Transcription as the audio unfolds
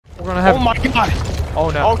We're gonna have. Oh my god.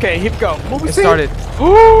 Oh no. Okay, here we go. What we It see? started.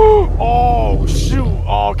 Oh shoot.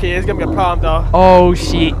 Okay, it's gonna be a problem though. Oh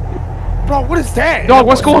shit. Bro, what is that? Dog,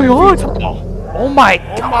 what's going on? Oh my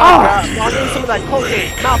Oh god. my god. Bro, I need some of that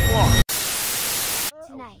cocaine. Mouthwash.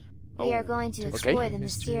 Tonight, we are going to explore the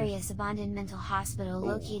mysterious abandoned mental hospital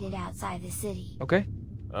located outside the city. Okay.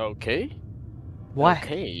 Okay. Why?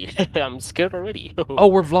 Okay. I'm scared already. Oh,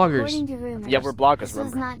 we're vloggers. According to rumors, Yeah, we're bloggers, this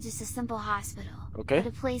was remember? not just a simple hospital, Okay. but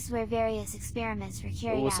a place where various experiments were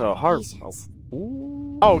carried It's out a on heart. patients.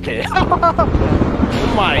 Okay.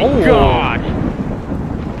 Oh my god.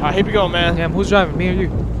 Alright, here we go, man. Damn, who's driving? Me or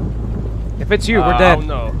you? If it's you, we're dead. Oh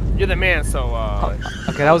no. You're the man, so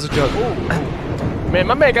Okay, that was a joke. Man,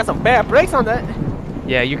 my man got some bad brakes on that.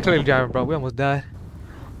 Yeah, you're clearly driving, bro. We almost died.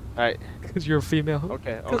 Alright. Because you're a female.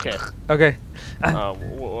 Okay, okay. Okay.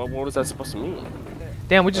 What was that supposed to mean?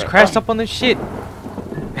 Damn, we just crashed up on this shit.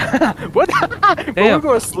 What? But we're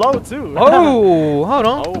going slow too. Oh, hold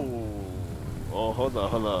on. Oh, hold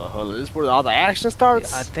on. This is where all the action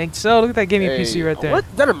starts? I think so. Look at that gaming PC right there. What?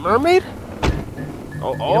 Is that a mermaid?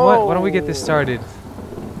 Oh, You know what? Why don't we get this started?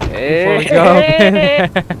 Before we Hey.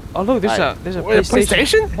 go. Oh look, there's a PlayStation.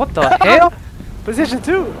 PlayStation? What the hell? PlayStation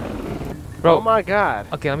 2. Bro. Oh my god.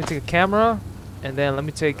 Okay, let me take a camera, and then let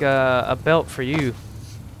me take a belt for you.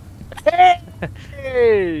 Hey, Oh,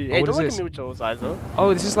 hey, what don't is look this? at me with your eyes, though.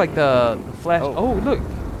 Oh, this is like the flash. Oh. Oh, look.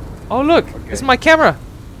 Oh look. Okay. This is my camera.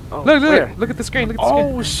 Oh, Look, where? look at the screen. Look at the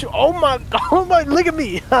screen. Oh shoot! Oh my! Look at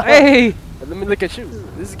me! Hey. Let me look at you.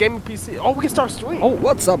 This is gaming PC. Oh, we can start streaming. Oh,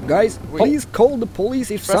 What's up, guys? Please call the police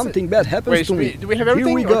if Press something bad happens Wait, to me. do we have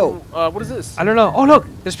everything? Here we go. What is this? I don't know. Oh look,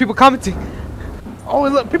 there's people commenting. Oh,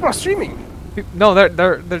 look, people are streaming. No,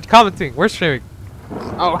 they're commenting. We're streaming.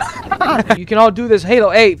 Oh. You can all do this. Halo,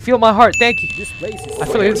 hey, feel my heart. Thank you. This place is I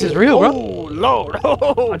feel like this is real, bro. Oh, Lord. Why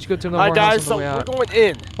don't you go to another Alright, guys, warehouse on the so way we're out? going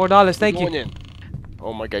in. $4, thank We're going you. in.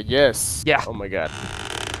 Oh my god, yes. Yeah. Oh my god.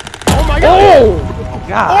 Oh my god. Oh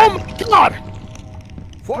god. Oh my god.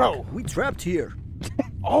 Fuck, Bro. we trapped here.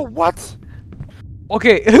 Oh, what?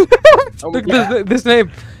 Okay. Oh Look my at this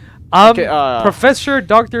name. Okay, Professor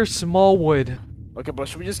Dr. Smallwood. Okay, but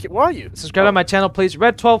should we just get? Where are you? Subscribe to my channel, please.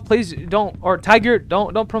 Red 12, please don't. Or Tiger,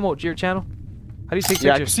 don't promote your channel. How do you take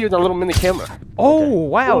Yeah, I can pictures? see you with a little mini camera. Oh Okay.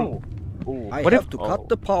 wow. Ooh. I What have if- to cut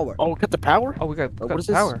the power. Oh, cut the power? Oh, we got what cut is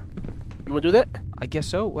this? power. You wanna do that? I guess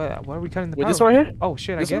so. Why are we cutting the Wait, power? this one right here? Oh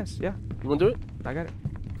shit, This I one? guess. Yeah, You wanna do it? I got it.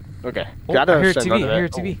 Okay. Oh, Gotta I hear understand TV, none of I hear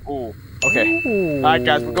that. TV. Oh, okay. Ooh. Alright,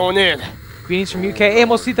 guys, we're going in. Greetings from UK. Hey,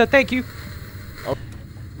 Mosita, thank you. Oh,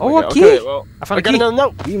 Oh, a okay, key. well, I found a got key. another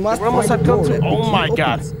note. We must We're almost find at the come door to. that the Oh key my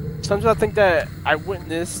god. opens. Sometimes I think that I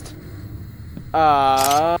witnessed.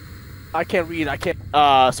 I can't read. I can't.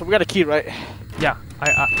 So we got a key, right? Yeah,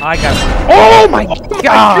 I got it. Oh my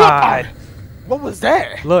god! What was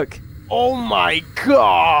that? Look. Oh my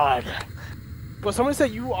god. But somebody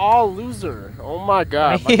said you all loser. Oh my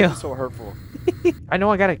god. My Damn. is so hurtful. I know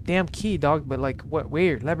I got a damn key, dog, but like, what?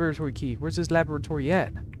 Where? Laboratory key. Where's this laboratory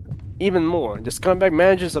at? Even more. The scumbag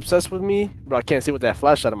manager's obsessed with me, but I can't see with that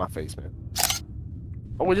flashlight in my face, man.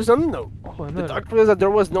 Oh, wait, there's another note. Oh, The another. doctor says that there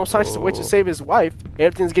was no scientific way to save his wife.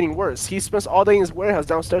 Everything's getting worse. He spends all day in his warehouse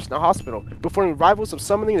downstairs in the hospital. Before rivals of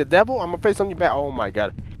summoning the devil, I'm afraid something bad. Oh my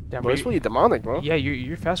god. Damn, Bro, it's really demonic, bro. Yeah,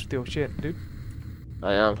 you're fast with your shit, dude.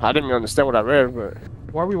 I am. I didn't even understand what I read, but.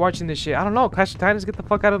 Why are we watching this shit? I don't know. Clash of Titans, get the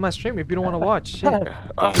fuck out of my stream if you don't want to watch. Shit.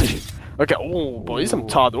 Okay, oh boy, these some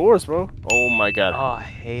tall doors, bro. Oh my god. Oh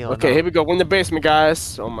hell. Okay, no. here we go. We're in the basement,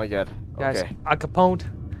 guys. Oh my god. Guys, Okay. Al Capone,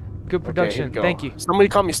 good production. Okay, here we go. Thank you, Somebody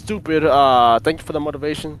called me stupid. Thank you for the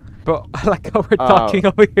motivation. bro. I like how we're talking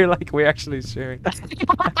over here, like we're actually sharing.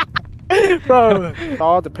 Bro,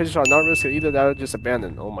 all the pictures are not risky either. That are just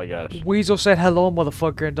abandoned. Oh my gosh. Weasel said hello,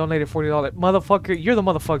 motherfucker, and donated $40. Motherfucker, you're the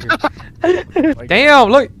motherfucker. Damn,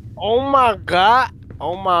 look. Oh my god.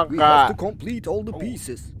 Oh my We have to god. complete all the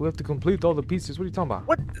pieces. We have to complete all the pieces. What are you talking about?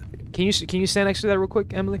 What? Can you stand next to that real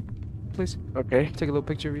quick, Emily? Please Okay. take a little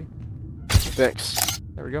picture of you. Thanks.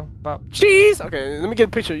 There we go. Bop. Jeez. Okay, let me get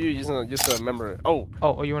a picture of you. Just to remember it. Oh.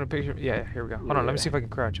 Oh, you want a picture? Yeah, here we go. Hold on, let me see if I can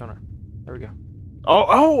crouch. Hold on. There we go.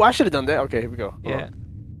 Oh. I should have done that. Okay, here we go. Yeah.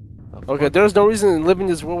 Okay, there's no reason to live in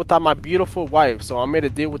this world without my beautiful wife, so I made a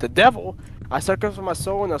deal with the devil. I sacrificed my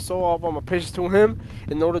soul and I sold all of my patience to him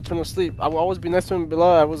in order to turn to sleep. I will always be next to him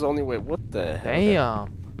below. I was the only way. What the heck?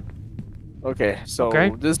 Damn. Okay, so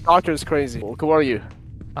Okay. this doctor is crazy. Okay, what are you?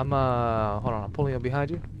 I'm hold on. I'm pulling up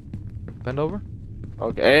behind you. Bend over.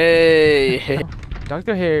 Okay. Hey.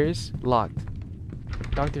 Dr. Harris locked.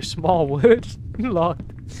 Dr. Smallwood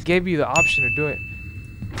locked. Gave you the option to do it.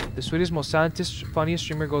 The sweetest, most scientist, funniest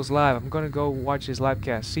streamer goes live. I'm gonna go watch his live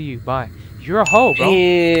cast. See you. Bye. You're a hoe, bro.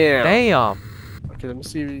 Damn. Damn. Okay, let me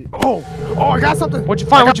see. Oh, I got something. What'd you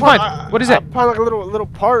find? What'd you find? What is it? I found like a little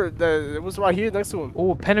part that it was right here next to him.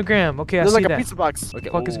 Oh, a pentagram. Okay, I There's see like that. a pizza box. Okay. What the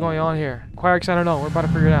fuck is going on here? Quirix, I don't know. We're about to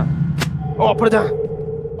figure it out. Oh, put it down.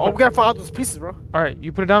 Oh, we gotta find out those pieces, bro. All right,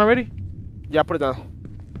 you put it down already? Yeah, put it down.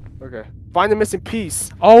 Okay. Find the missing piece.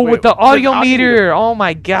 Oh, Wait, with the audio meter. meter. Oh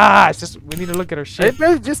my gosh. We need to look at our shit. It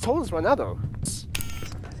barely just told us right now, though.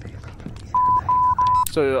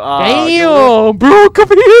 So, damn, bro, come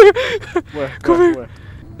here. Come here. Where?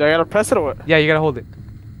 Do I gotta press it or what? Yeah, you gotta hold it.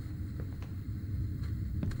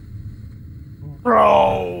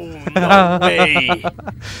 Bro, no way.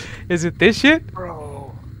 Is it this shit?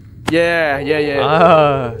 Bro. Yeah.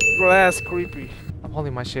 Bro, that's creepy. I'm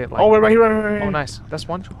holding my shit. Like, Oh, wait, right here. oh, nice. That's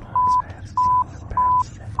one.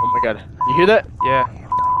 Oh my god. You hear that? Yeah.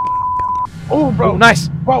 Oh, bro. Oh, nice.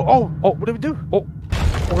 Bro, oh. Oh. What do we do? Oh,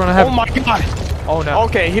 we're gonna have. Oh my god. Oh no.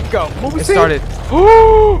 Okay, here we go. What we It see? started.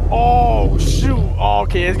 Oh, shoot. Oh,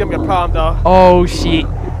 okay, it's gonna be a problem, though. Oh shit.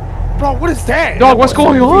 Bro, what is that? Dog, what's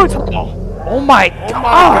going on? Oh, Oh my oh god. my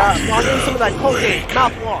god. Bro, I need some of that Colgate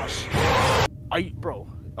mouthwash. Are you, bro?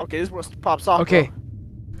 Okay, this is where it pops off. Okay.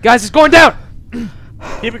 Guys, it's going down. Bro.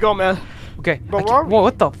 Here we go, man. Okay. Bro, I where are can't- we? Whoa,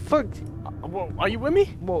 what the fuck? Whoa, are you with me?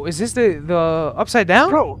 Whoa, is this the upside down?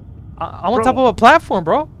 Bro, I'm on top of a platform,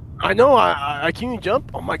 bro. I know. I can you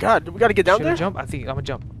jump? Oh my god, we gotta get down Should there. I jump? I think I'm gonna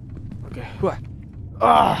jump. Okay. What?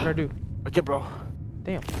 Ah. What do I do? Okay, bro.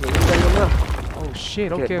 Damn. Wait, where do I go now? Oh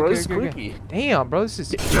shit. Okay, Okay, bro, okay, this is okay, creepy. Damn, bro, this is.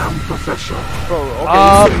 Damn professor. Bro,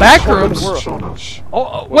 okay. Back this is rooms. world. Shown us.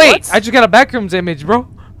 Oh, Wait, wait! I just got a backrooms image, bro.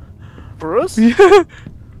 For us? Yeah.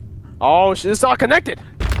 Oh shit, it's all connected.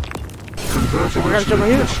 Converting gotta to jump right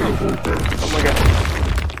here. measurable beds. Oh my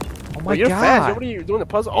god. Oh my You're god. fast. What are you doing? The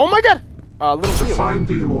puzzle? Oh my god. Little To wheel. find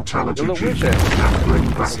the immortality Little gene wheelchair. and bring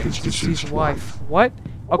back his His deceased wife. wife. What?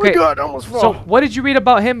 Oh Okay. my god, I almost So fell. what did you read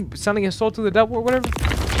about him selling his soul to the devil or whatever?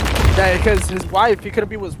 Yeah, because his wife, he couldn't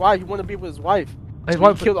be with his wife. He wanted to be with his wife. His So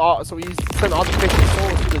wife. he killed all. So he sent all the faithful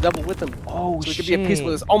souls to the devil with him. Oh So he could be at peace shit.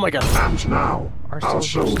 with us. Oh my god. And now, Our our souls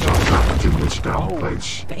souls are are trapped in this dark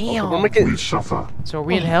place. Damn. We're making. We suffer. So are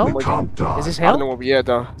we in hell? We can't die. Is this I don't know hell? where we at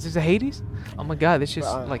though. Is this a Hades? Oh my god, this just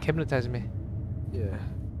Uh, like hypnotizing me. Yeah.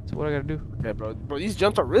 So what do I gotta do? Okay, bro. Bro, these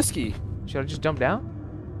jumps are risky. Should I just jump down?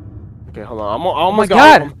 Okay, hold on. I Oh my almost got all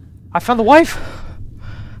of god! them. I found the wife!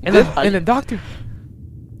 And did? the doctor.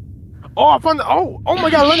 Oh, I found the. Oh my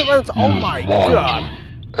god, Leonard Reynolds. Oh my god.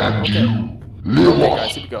 Okay. Okay,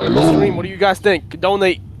 guys, here we go. Stream, what do you guys think?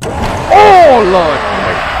 Donate. Oh lord!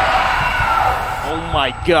 Oh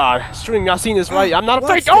my god. Stream, y'all seen this, right? I'm not a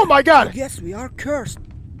What's fake. Oh that? my god. Yes, we are cursed.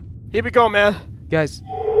 Here we go, man. Guys,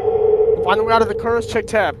 Find a way out of the curse. Check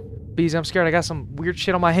tab. bees, I'm scared. I got some weird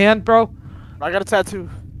shit on my hand, bro. I got a tattoo.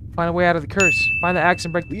 Find a way out of the curse. Find the axe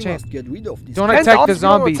and break the We chain. must get rid of this. Don't $10 attack the if you don't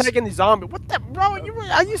zombies. Attacking the zombie. What the, bro?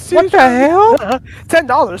 Are you serious? What the hell?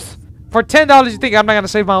 $10. For $10, you think I'm not gonna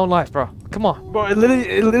save my own life, bro? Come on. Bro, it's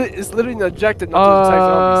literally an objective not to attack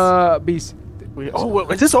zombies. Bees. Wait, oh,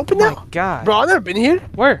 wait, is this open Oh now? my god. Bro, I've never been here.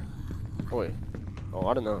 Where? Oh, wait. Oh,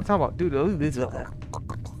 I don't know. What are you talking about? Dude, look at this.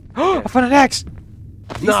 I found an axe.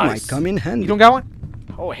 This Nice. might come in handy. You don't got one?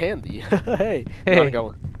 Oh, handy. Hey. Hey. Gotta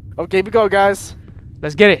go. Okay, here we go, guys.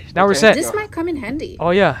 Let's get it. Now we're Okay. set. This might come in handy. Oh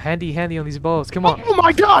yeah, handy on these bows. Come on. Oh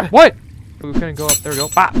my god. What? We're gonna go up. There we go.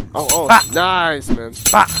 Bop. Oh, Ah. nice, man.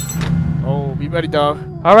 Bop. Oh, be ready, dog.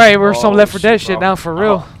 All right, we're some Oh, Left 4 Dead shit, shit bro. now for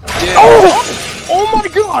real. Yeah. Oh my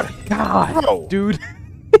god. God, Bro. dude.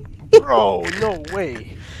 Bro, no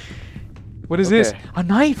way. What is this? Okay. A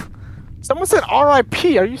knife? Someone said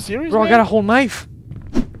R.I.P. Are you serious, Bro, I man? got a whole knife.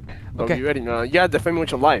 Bro, Okay. you ready now? You gotta defend me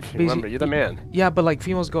with your life. Busy. Remember, you're the man. Yeah, but like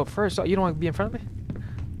females go first. So you don't want to be in front of me?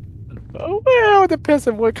 Oh, well, it depends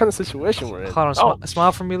on what kind of situation we're in. Hold on,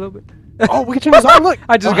 smile for me a little bit. Oh, we can turn this on. Look.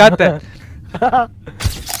 I just got that.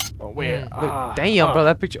 Oh, where? Look, damn, bro,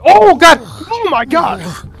 that picture. Oh God! Oh my god.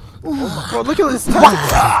 Bro, look at this.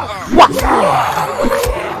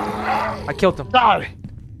 I killed him. God.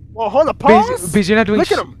 Well, hold on. Pause. Biz, you're not doing.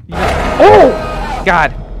 Look at him. Oh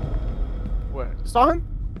God! Where? Saw him?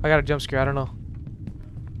 I got a jump scare. I don't know.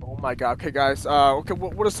 Oh my god. Okay, guys. Okay,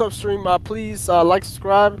 what is up, stream? Please like,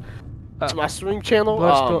 subscribe to my stream channel.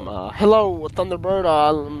 Let's Hello, Thunderbird.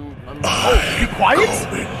 Oh, be quiet.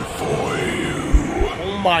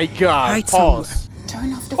 Oh my god. Right, Pause.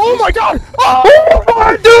 Turn off the Oh my god. Oh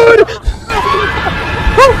my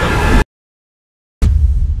dude!